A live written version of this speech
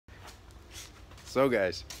So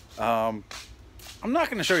guys, I'm not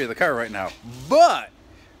going to show you the car right now, but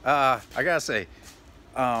I gotta say,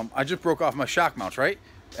 I just broke off my shock mounts, right?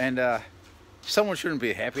 And someone shouldn't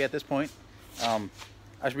be happy at this point. I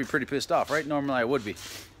should be pretty pissed off, right? Normally I would be.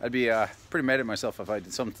 I'd be pretty mad at myself if I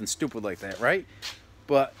did something stupid like that, right?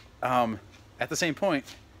 But at the same point,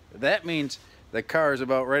 that means the car is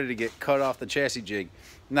about ready to get cut off the chassis jig.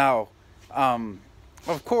 Now,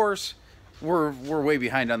 of course, we're way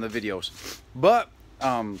behind on the videos, but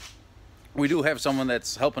we do have someone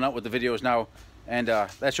that's helping out with the videos now, and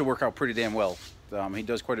that should work out pretty damn well. He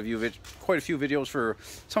does quite a few videos for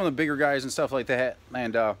some of the bigger guys and stuff like that,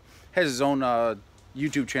 and has his own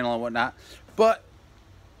YouTube channel and whatnot. But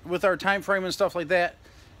with our time frame and stuff like that,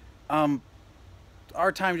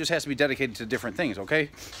 our time just has to be dedicated to different things. Okay,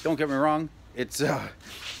 don't get me wrong. It's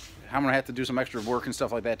I'm gonna have to do some extra work and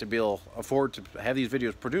stuff like that to be able to afford to have these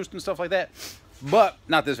videos produced and stuff like that. But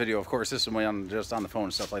not this video, of course. This is when I'm just on the phone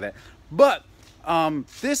and stuff like that. But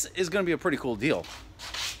this is gonna be a pretty cool deal.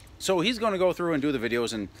 So he's gonna go through and do the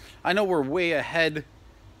videos, and I know we're way ahead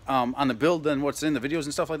on the build than what's in the videos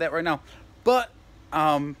and stuff like that right now. But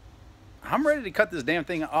I'm ready to cut this damn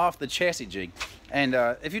thing off the chassis jig. And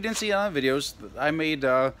if you didn't see it on the videos, I made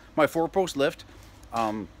my 4-post lift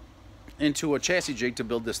into a chassis jig to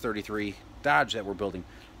build this 33 Dodge that we're building.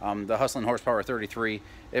 The Hustlin Horsepower 33.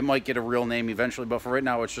 It might get a real name eventually, but for right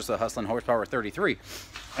now it's just a Hustlin Horsepower 33.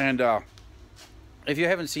 And if you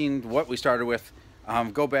haven't seen what we started with,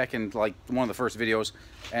 go back and like one of the first videos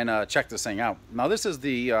and check this thing out. Now this is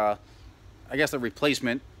the I guess the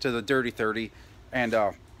replacement to the Dirty 30, and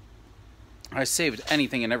I saved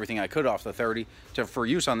anything and everything I could off the 30 for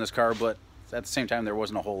use on this car, but at the same time there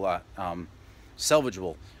wasn't a whole lot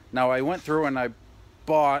salvageable. Now I went through and I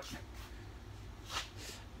bought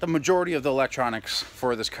the majority of the electronics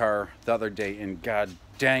for this car the other day, and god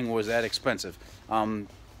dang was that expensive. I'm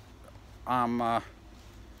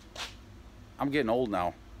getting old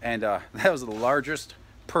now, and that was the largest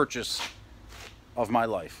purchase of my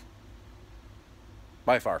life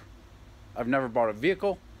by far. I've never bought a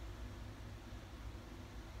vehicle.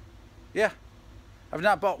 Yeah, I've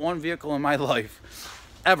not bought one vehicle in my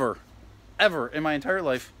life ever in my entire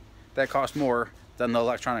life that cost more than the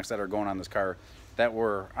electronics that are going on this car that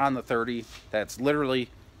were on the 30. That's literally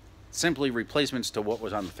simply replacements to what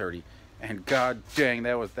was on the 30. And god dang,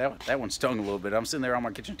 that one stung a little bit. I'm sitting there on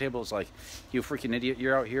my kitchen table. It's like, you freaking idiot,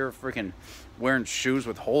 you're out here freaking wearing shoes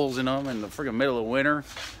with holes in them in the freaking middle of winter,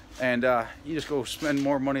 and you just go spend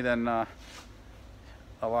more money than a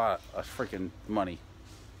lot of freaking money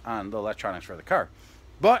on the electronics for the car.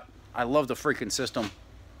 But I love the freaking system.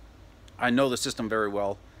 I know the system very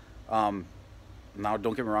well. Now,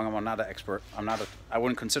 don't get me wrong, I'm not an expert. I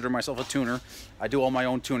wouldn't consider myself a tuner. I do all my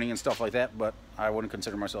own tuning and stuff like that, but I wouldn't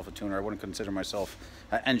consider myself a tuner. I wouldn't consider myself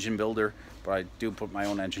an engine builder, but I do put my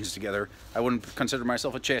own engines together. I wouldn't consider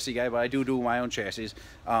myself a chassis guy, but I do my own chassis.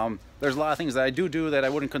 There's a lot of things that I do that I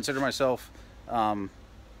wouldn't consider myself. There's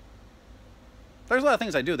a lot of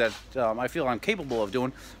things I do that I feel I'm capable of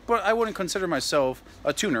doing, but I wouldn't consider myself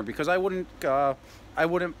a tuner, because I wouldn't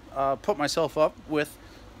put myself up with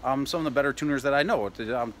some of the better tuners that I know.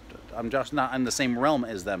 I'm just not in the same realm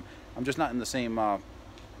as them. I'm just not in the same on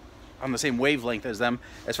the same wavelength as them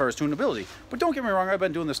as far as tunability. But don't get me wrong, I've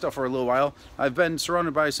been doing this stuff for a little while. I've been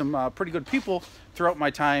surrounded by some pretty good people throughout my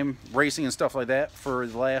time racing and stuff like that for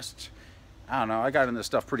the last, I don't know, I got into this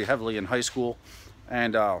stuff pretty heavily in high school,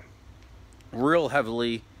 and real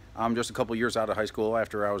heavily just a couple years out of high school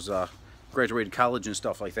after I was graduated college and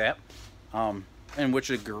stuff like that. In which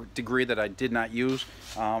a degree that I did not use.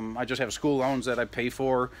 I just have school loans that I pay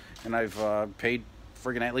for, and I've paid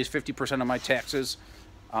friggin' at least 50% of my taxes,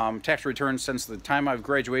 tax returns since the time I've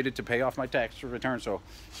graduated to pay off my tax return. So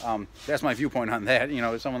that's my viewpoint on that. You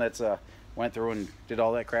know, someone that's went through and did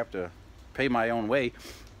all that crap to pay my own way.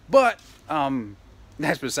 But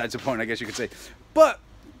that's besides the point, I guess you could say. But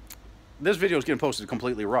this video is getting posted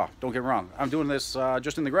completely raw. Don't get me wrong. I'm doing this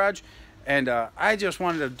just in the garage. And I just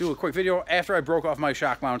wanted to do a quick video after I broke off my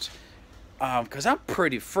shock mounts, because I'm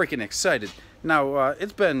pretty freaking excited. Now,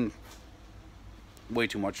 it's been way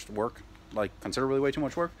too much work, like considerably way too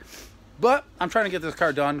much work. But I'm trying to get this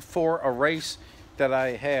car done for a race that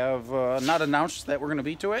I have not announced that we're going to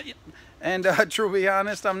be to it. And to be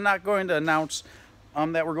honest, I'm not going to announce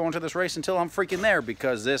that we're going to this race until I'm freaking there,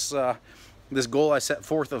 because this goal I set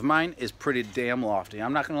forth of mine is pretty damn lofty.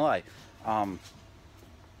 I'm not going to lie.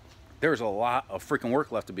 There's a lot of freaking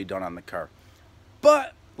work left to be done on the car.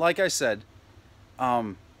 But, like I said,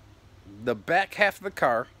 the back half of the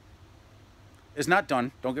car is not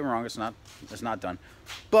done. Don't get me wrong, it's not done.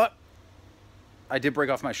 But I did break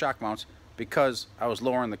off my shock mounts. because I was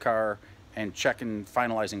lowering the car and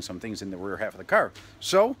finalizing some things in the rear half of the car.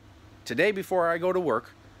 So today, before I go to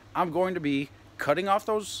work, I'm going to be cutting off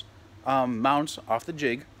those mounts off the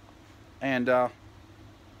jig, and we're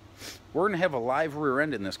going to have a live rear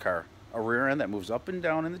end in this car. A rear end that moves up and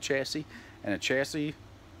down in the chassis, and a chassis,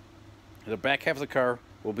 the back half of the car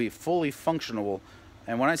will be fully functional.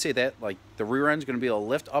 And when I say that, like, the rear end is going to be able to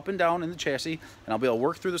lift up and down in the chassis, and I'll be able to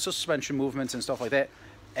work through the suspension movements and stuff like that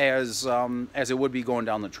as it would be going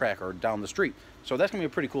down the track or down the street. So that's going to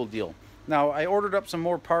be a pretty cool deal. Now, I ordered up some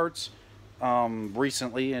more parts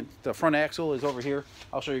recently, and the front axle is over here.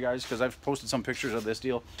 I'll show you guys because I've posted some pictures of this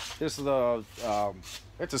deal. This is the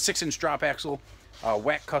it's a 6-inch drop axle.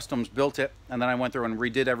 Whack Customs built it, and then I went through and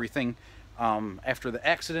redid everything after the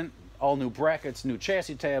accident. All new brackets, new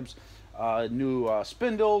chassis tabs, new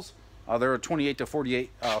spindles. They're a 28 to 48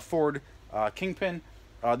 Ford Kingpin.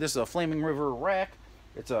 This is a Flaming River rack.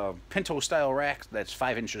 It's a Pinto style rack that's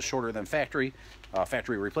 5 inches shorter than factory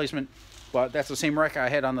replacement, but that's the same rack I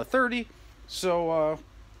had on the 30. So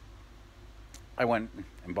I went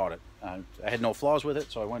and bought it. I had no flaws with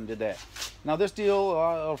it, so I went and did that. Now this deal,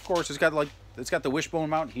 of course, it's got the wishbone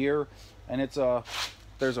mount here, and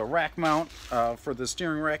there's a rack mount for the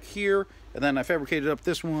steering rack here, and then I fabricated up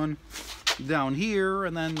this one down here,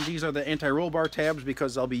 and then these are the anti-roll bar tabs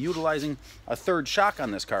because I'll be utilizing a third shock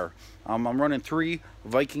on this car. I'm running 3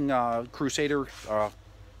 Viking Crusader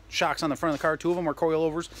shocks on the front of the car. 2 of them are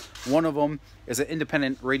coilovers. 1 of them is an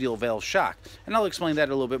independent radial valve shock, and I'll explain that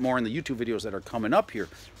a little bit more in the YouTube videos that are coming up here.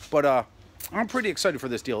 But I'm pretty excited for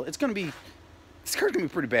this deal. This car's gonna be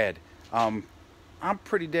pretty bad. I'm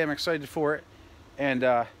pretty damn excited for it, and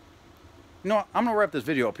you know what? I'm gonna wrap this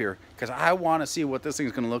video up here because I want to see what this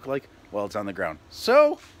thing's gonna look like while it's on the ground.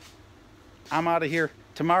 So I'm out of here.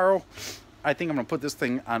 Tomorrow, I think I'm gonna put this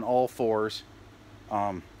thing on all 4s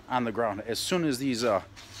on the ground as soon as these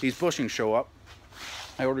bushings show up.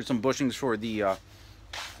 I ordered some bushings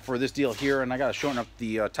for this deal here, and I gotta shorten up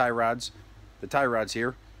the tie rods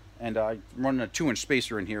here, and I'm running a 2-inch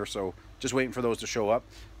spacer in here, so just waiting for those to show up,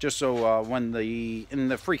 just so when in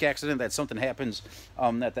the freak accident that something happens,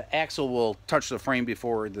 that the axle will touch the frame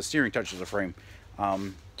before the steering touches the frame,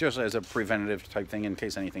 just as a preventative type thing in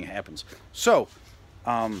case anything happens. So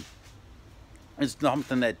it's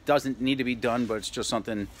something that doesn't need to be done, but it's just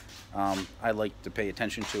something I like to pay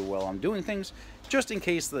attention to while I'm doing things, just in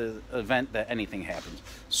case the event that anything happens.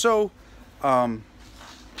 So I'm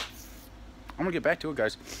gonna get back to it,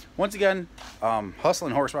 guys. Once again,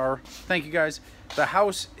 Hustlin Horsepower, thank you guys. The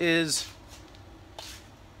house is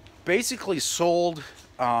basically sold.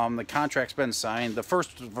 The contract's been signed. The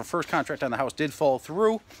first contract on the house did fall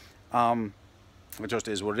through. It just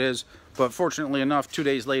is what it is. But fortunately enough, 2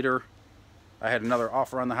 days later, I had another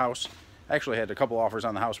offer on the house. Actually, I had a couple offers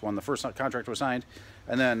on the house when the first contract was signed,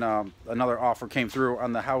 and then another offer came through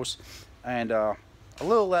on the house, and a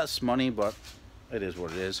little less money, but it is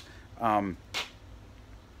what it is.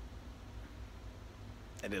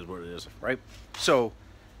 It is what it is, right? So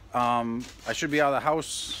I should be out of the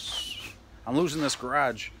house. I'm losing this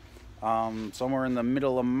garage somewhere in the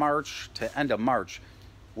middle of March to end of March,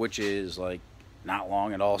 which is like not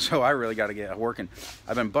long at all. So I really got to get working.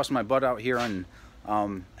 I've been busting my butt out here, and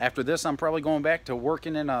after this I'm probably going back to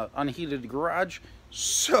working in an unheated garage.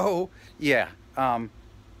 So yeah, I'm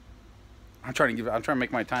trying to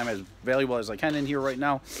make my time as valuable as I can in here right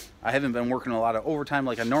now. I haven't been working a lot of overtime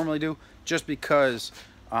like I normally do, just because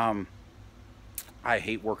I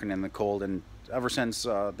hate working in the cold, and ever since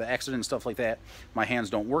the accident and stuff like that, my hands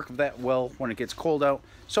don't work that well when it gets cold out.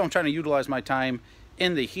 So I'm trying to utilize my time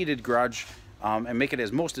in the heated garage and make it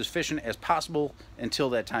as most efficient as possible until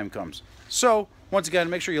that time comes. So once again,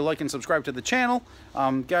 make sure you like and subscribe to the channel.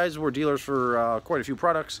 Guys, we're dealers for quite a few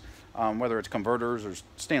products, whether it's converters or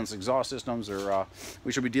stainless exhaust systems, or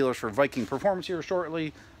we should be dealers for Viking Performance here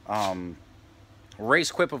shortly.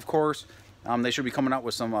 Race Quip, of course. They should be coming out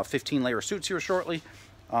with some 15-layer suits here shortly.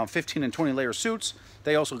 15 and 20-layer suits.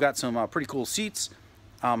 They also got some pretty cool seats.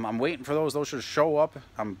 I'm waiting for those. Those should show up.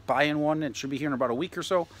 I'm buying one. It should be here in about a week or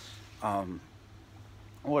so.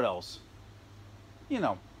 What else? You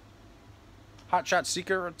know, Hot Shot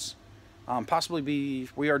Secrets.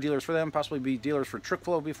 We are dealers for them. Possibly be dealers for Trick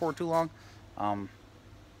Flow before too long.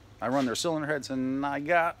 I run their cylinder heads, and I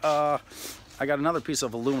got another piece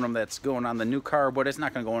of aluminum that's going on the new car, but it's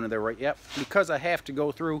not going to go into there right yet because I have to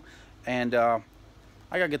go through and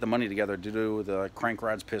I got to get the money together to do the crank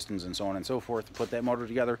rods, pistons, and so on and so forth to put that motor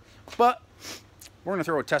together. But we're going to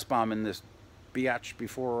throw a test bomb in this biatch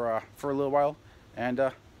for a little while,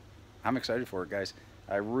 and I'm excited for it, guys.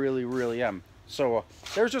 I really, really am. So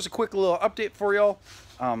there's just a quick little update for y'all.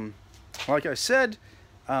 like I said,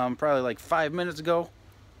 probably like 5 minutes ago,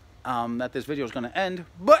 that this video is going to end.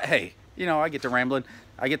 But hey, you know, I get to rambling.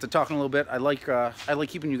 I get to talking a little bit. I like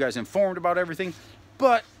keeping you guys informed about everything.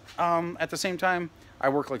 But at the same time, I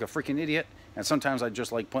work like a freaking idiot. And sometimes I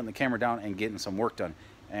just like putting the camera down and getting some work done.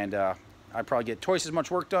 And I probably get twice as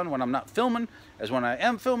much work done when I'm not filming as when I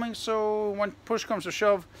am filming. So when push comes to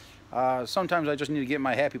shove, sometimes I just need to get in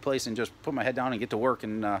my happy place and just put my head down and get to work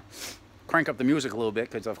and crank up the music a little bit,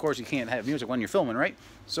 because of course you can't have music when you're filming, right?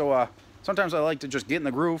 So sometimes I like to just get in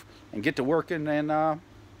the groove and get to working and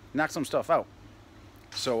knock some stuff out.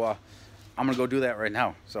 So I'm gonna go do that right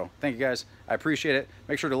now. So thank you guys, I appreciate it.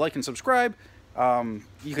 Make sure to like and subscribe.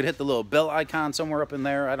 You could hit the little bell icon somewhere up in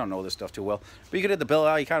there. I don't know this stuff too well, but you could hit the bell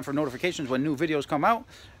icon for notifications when new videos come out.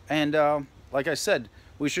 And like I said,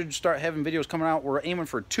 we should start having videos coming out. We're aiming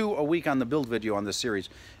for 2 a week on the build video on this series,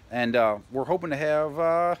 and we're hoping to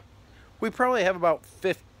have we probably have about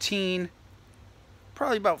 15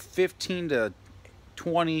 to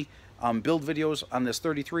 20 build videos on this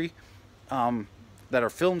 33 that are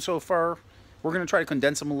filmed so far. We're going to try to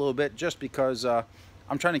condense them a little bit, just because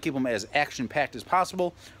I'm trying to keep them as action-packed as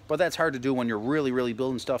possible, but that's hard to do when you're really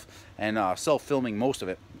building stuff and self-filming most of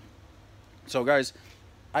it. So guys,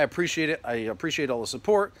 I appreciate it. I appreciate all the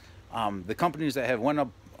support. The companies that have went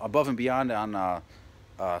up above and beyond on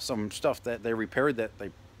some stuff that they repaired, that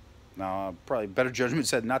they probably better judgment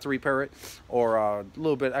said not to repair it, or a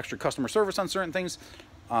little bit extra customer service on certain things,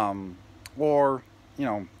 or you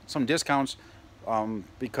know, some discounts,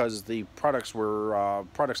 because the products were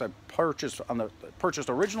products I purchased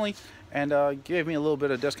originally, and gave me a little bit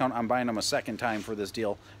of discount on buying them a second time for this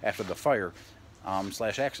deal after the fire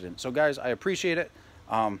slash accident. So guys, I appreciate it.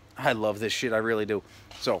 I love this shit, I really do.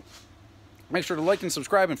 So make sure to like and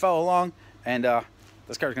subscribe and follow along, and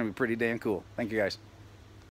this car's gonna be pretty damn cool. Thank you guys.